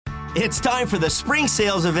It's time for the spring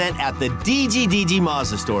sales event at the DGDG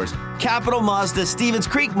Mazda stores. Capital Mazda, Stevens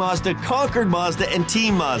Creek Mazda, Concord Mazda, and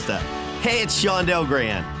Team Mazda. Hey, it's Shondell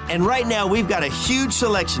Grand. And right now, we've got a huge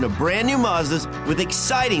selection of brand new Mazdas with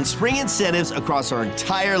exciting spring incentives across our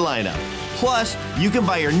entire lineup. Plus, you can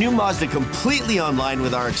buy your new Mazda completely online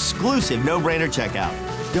with our exclusive no-brainer checkout.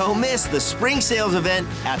 Don't miss the spring sales event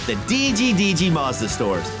at the DGDG Mazda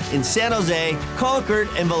stores in San Jose, Concord,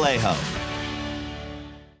 and Vallejo.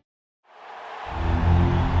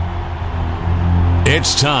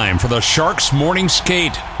 It's time for the Sharks Morning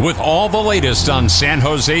Skate with all the latest on San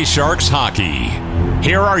Jose Sharks hockey.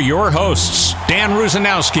 Here are your hosts, Dan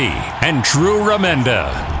Rusanowski and Drew Remenda.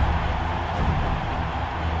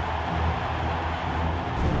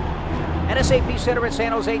 NSAP Center in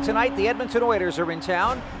San Jose tonight. The Edmonton Oilers are in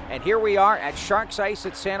town, and here we are at Sharks Ice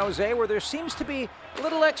at San Jose, where there seems to be a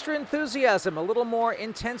little extra enthusiasm, a little more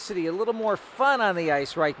intensity, a little more fun on the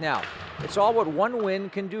ice right now. It's all what one win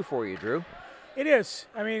can do for you, Drew. It is.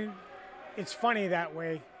 I mean, it's funny that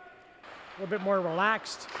way. A little bit more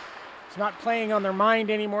relaxed. It's not playing on their mind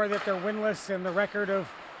anymore that they're winless and the record of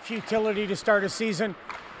futility to start a season.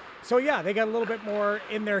 So, yeah, they got a little bit more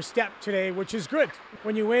in their step today, which is good.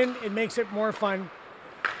 When you win, it makes it more fun.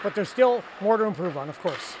 But there's still more to improve on, of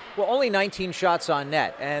course. Well, only 19 shots on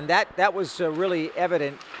net, and that was really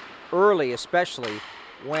evident early, especially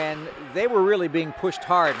when they were really being pushed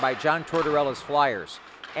hard by John Tortorella's Flyers.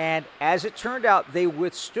 And as it turned out, they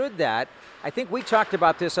withstood that. I think we talked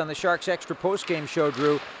about this on the Sharks Extra postgame show,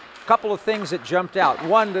 Drew. A couple of things that jumped out.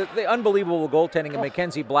 One, the unbelievable goaltending of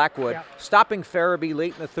Mackenzie Blackwood, stopping Farabee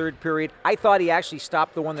late in the third period. I thought he actually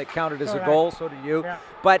stopped the one that counted as a goal, so did you. Yeah.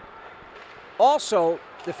 But also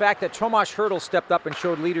the fact that Tomas Hertl stepped up and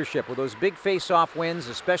showed leadership with those big face-off wins,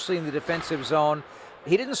 especially in the defensive zone.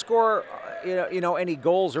 He didn't score any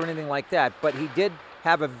goals or anything like that, but he did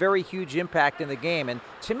have a very huge impact in the game. And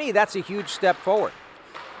to me, that's a huge step forward.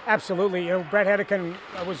 Absolutely. Brett Hedican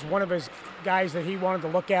was one of his guys that he wanted to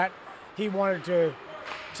look at. He wanted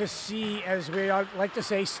to see, as we like to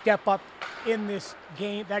say, step up in this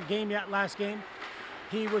game, that last game.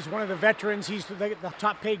 He was one of the veterans. He's the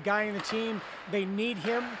top paid guy in the team. They need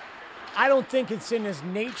him. I don't think it's in his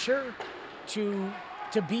nature to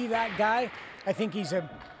be that guy. I think he's a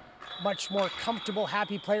much more comfortable,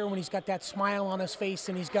 happy player when he's got that smile on his face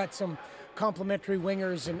and he's got some complimentary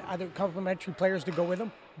wingers and other complimentary players to go with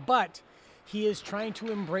him. But he is trying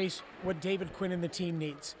to embrace what David Quinn and the team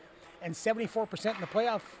needs. And 74% in the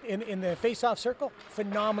playoff, in the face-off circle,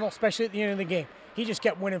 phenomenal, especially at the end of the game. He just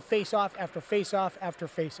kept winning face-off after face-off after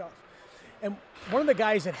face-off. And one of the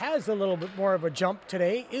guys that has a little bit more of a jump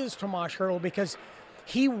today is Tomas Hertl, because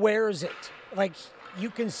he wears it. Like, you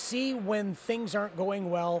can see when things aren't going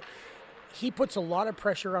well, he puts a lot of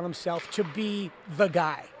pressure on himself to be the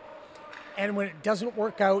guy. And when it doesn't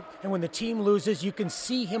work out and when the team loses, you can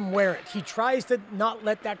see him wear it. He tries to not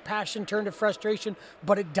let that passion turn to frustration,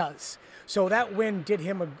 but it does. So that win did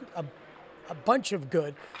him a bunch of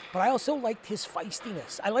good. But I also liked his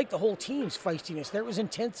feistiness. I liked the whole team's feistiness. There was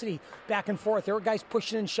intensity back and forth. There were guys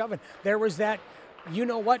pushing and shoving. There was that,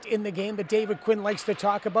 in the game that David Quinn likes to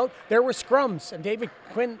talk about. There were scrums, and David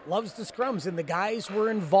Quinn loves the scrums, and the guys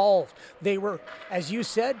were involved. They were, as you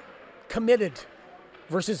said, committed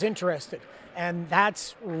versus interested. And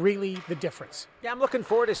that's really the difference. Yeah, I'm looking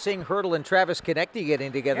forward to seeing Hertl and Travis Konecny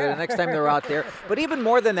getting together the next time they're out there. But even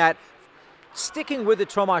more than that, sticking with the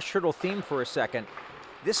Tomas Hertl theme for a second,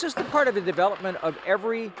 this is the part of the development of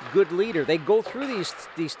every good leader. They go through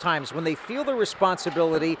these times when they feel the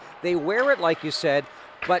responsibility, they wear it like you said,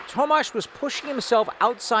 but Tomas was pushing himself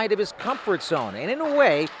outside of his comfort zone. And in a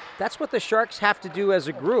way, that's what the Sharks have to do as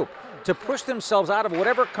a group, to push themselves out of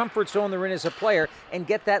whatever comfort zone they're in as a player and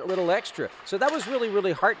get that little extra. So that was really,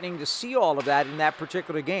 really heartening to see all of that in that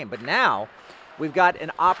particular game. But now we've got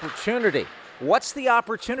an opportunity. What's the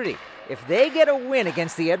opportunity? If they get a win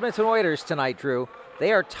against the Edmonton Oilers tonight, Drew,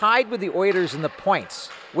 they are tied with the Oilers in the points,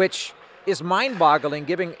 which is mind-boggling,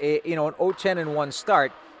 giving an 0-10-1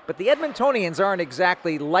 start. But the Edmontonians aren't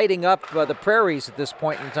exactly lighting up the prairies at this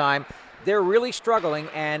point in time. They're really struggling,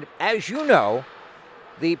 and as you know,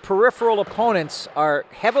 the peripheral opponents are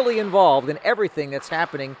heavily involved in everything that's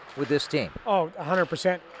happening with this team. Oh,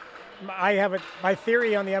 100%. I have my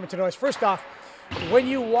theory on the Edmonton Oilers. First off, when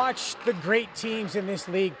you watch the great teams in this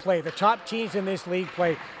league play, the top teams in this league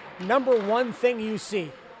play, number one thing you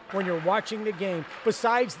see when you're watching the game,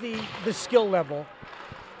 besides the skill level,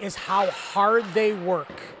 is how hard they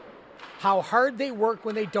work. How hard they work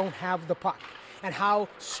when they don't have the puck, and how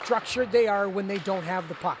structured they are when they don't have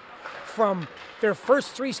the puck. from their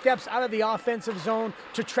first 3 steps out of the offensive zone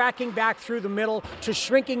to tracking back through the middle to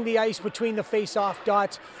shrinking the ice between the face-off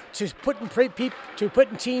dots to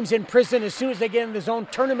putting teams in prison as soon as they get in the zone,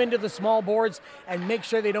 turn them into the small boards and make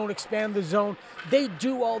sure they don't expand the zone. They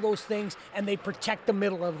do all those things and they protect the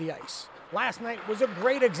middle of the ice. Last night was a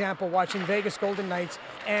great example watching Vegas Golden Knights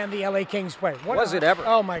and the LA Kings play. Was it ever?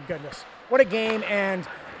 Oh my goodness. What a game, and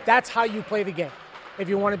that's how you play the game if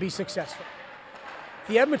you want to be successful.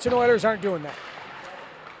 The Edmonton Oilers aren't doing that.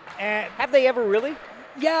 And Have they ever really?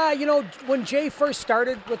 yeah, when Jay first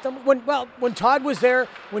started with them, when Todd was there,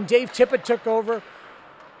 when Dave Tippett took over,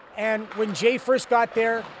 and when Jay first got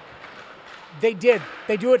there, they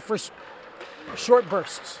do it for short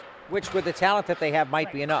bursts. Which, with the talent that they have,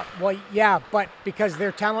 might be enough. Well, yeah, but because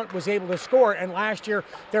their talent was able to score, and last year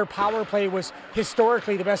their power play was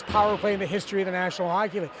historically the best power play in the history of the National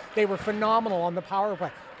Hockey League. They were phenomenal on the power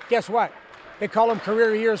play. Guess what? They call them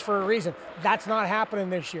career years for a reason. That's not happening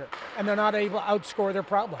this year, and they're not able to outscore their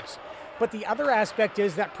problems. But the other aspect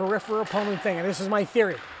is that peripheral opponent thing, and this is my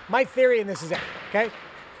theory. My theory, and this is it, okay?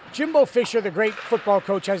 Jimbo Fisher, the great football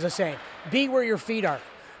coach, has a saying, be where your feet are.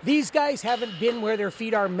 These guys haven't been where their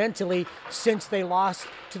feet are mentally since they lost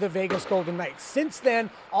to the Vegas Golden Knights. Since then,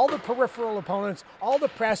 all the peripheral opponents, all the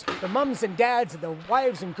press, the mums and dads, and the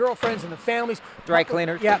wives and girlfriends and the families. Dry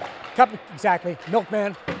cleaners. Yeah, exactly.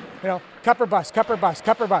 Milkman. Cup or bust, cup or bust,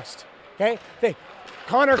 cup or bust. Okay?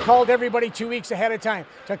 Connor called everybody 2 weeks ahead of time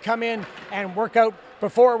to come in and work out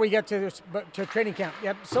before we get to training camp.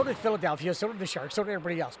 Yep, so did Philadelphia, so did the Sharks, so did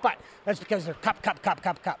everybody else. But that's because they're cup.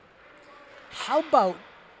 How about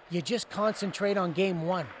you just concentrate on game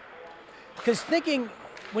 1? Because thinking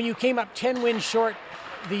when you came up 10 wins short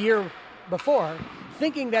the year before,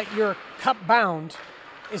 thinking that you're cup bound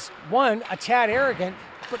is, 1, a tad arrogant,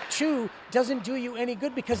 but 2, doesn't do you any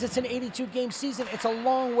good because it's an 82-game season. It's a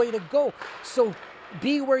long way to go. So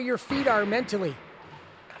be where your feet are mentally.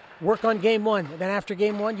 Work on game 1. And then after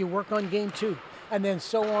game 1, you work on game 2. And then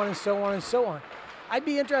so on and so on and so on. I'd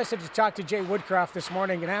be interested to talk to Jay Woodcroft this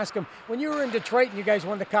morning and ask him, when you were in Detroit and you guys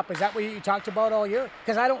won the Cup, is that what you talked about all year?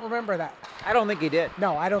 Because I don't remember that. I don't think he did.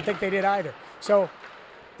 No, I don't think they did either. So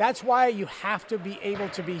that's why you have to be able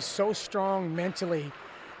to be so strong mentally.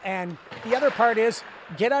 And the other part is,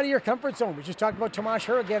 get out of your comfort zone. We just talked about Tomas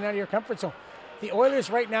Hertl getting out of your comfort zone. The Oilers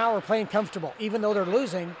right now are playing comfortable, even though they're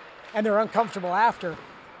losing and they're uncomfortable after.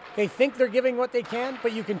 They think they're giving what they can,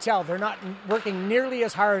 but you can tell they're not working nearly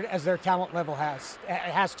as hard as their talent level has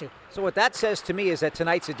to. So what that says to me is that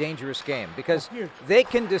tonight's a dangerous game because they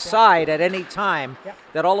can decide at any time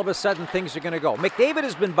that all of a sudden things are going to go. McDavid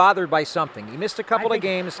has been bothered by something. He missed a couple of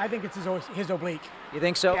games. I think it's his oblique. You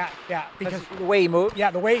think so? Yeah. Because the way he moved?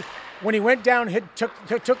 Yeah, the way when he went down,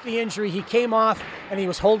 took the injury, he came off and he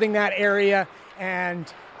was holding that area,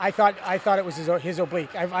 and I thought it was his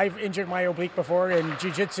oblique. I've injured my oblique before in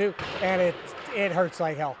jiu-jitsu, and it hurts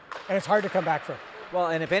like hell, and it's hard to come back from. Well,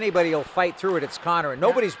 and if anybody will fight through it, it's Connor. And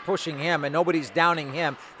nobody's pushing him, and nobody's downing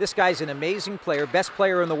him. This guy's an amazing player, best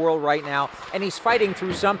player in the world right now, and he's fighting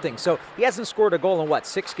through something. So he hasn't scored a goal in,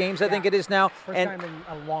 6 games, I think it is now? First time in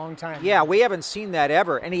a long time. Yeah, we haven't seen that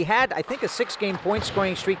ever. And he had, I think, a 6-game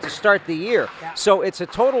point-scoring streak to start the year. Yeah. So it's a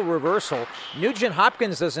total reversal. Nugent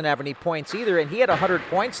Hopkins doesn't have any points either, and he had 100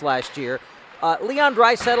 points last year. Leon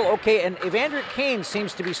Draisaitl, okay, and Evander Kane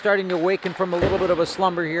seems to be starting to awaken from a little bit of a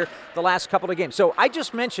slumber here the last couple of games. So I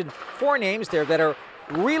just mentioned 4 names there that are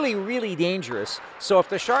really, really dangerous. So if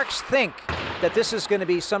the Sharks think that this is going to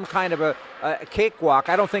be some kind of a cakewalk,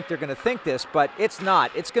 I don't think they're going to think this, but it's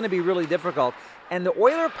not. It's going to be really difficult. And the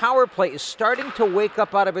Oiler power play is starting to wake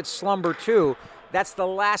up out of its slumber too. That's the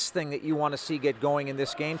last thing that you want to see get going in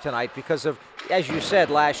this game tonight because of, as you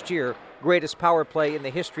said last year, greatest power play in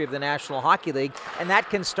the history of the National Hockey League, and that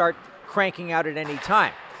can start cranking out at any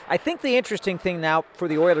time. I think the interesting thing now for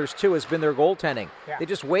the Oilers, too, has been their goaltending. Yeah. They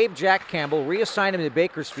just waived Jack Campbell, reassigned him to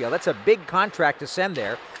Bakersfield. That's a big contract to send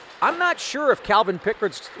there. I'm not sure if Calvin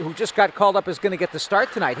Pickard, who just got called up, is going to get the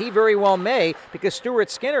start tonight. He very well may, because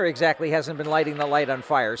Stuart Skinner exactly hasn't been lighting the light on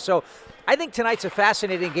fire. So I think tonight's a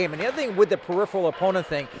fascinating game. And the other thing with the peripheral opponent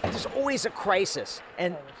thing, there's always a crisis.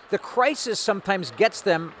 And the crisis sometimes gets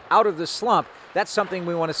them out of the slump. That's something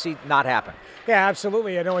we want to see not happen. Yeah,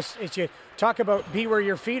 absolutely. I know it's you talk about be where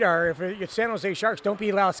your feet are. If you're San Jose Sharks, don't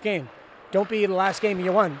be the last game. Don't be the last game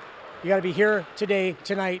you won. You got to be here today,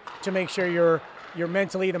 tonight, to make sure you're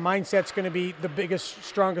mentally, the mindset's going to be the biggest,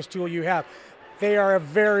 strongest tool you have. They are a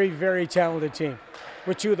very, very talented team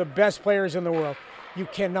with 2 of the best players in the world. You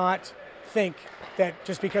cannot think that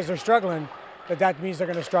just because they're struggling, that means they're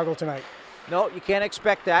going to struggle tonight. No, you can't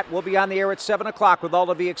expect that. We'll be on the air at 7 o'clock with all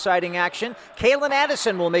of the exciting action. Kalen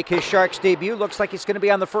Addison will make his Sharks debut. Looks like he's going to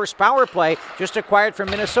be on the first power play, just acquired from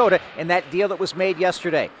Minnesota in that deal that was made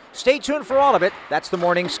yesterday. Stay tuned for all of it. That's the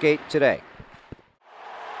Morning Skate today.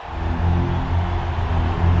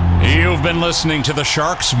 You've been listening to the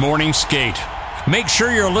Sharks Morning Skate. Make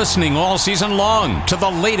sure you're listening all season long to the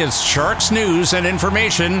latest Sharks news and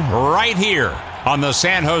information right here on the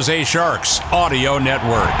San Jose Sharks Audio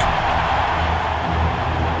Network.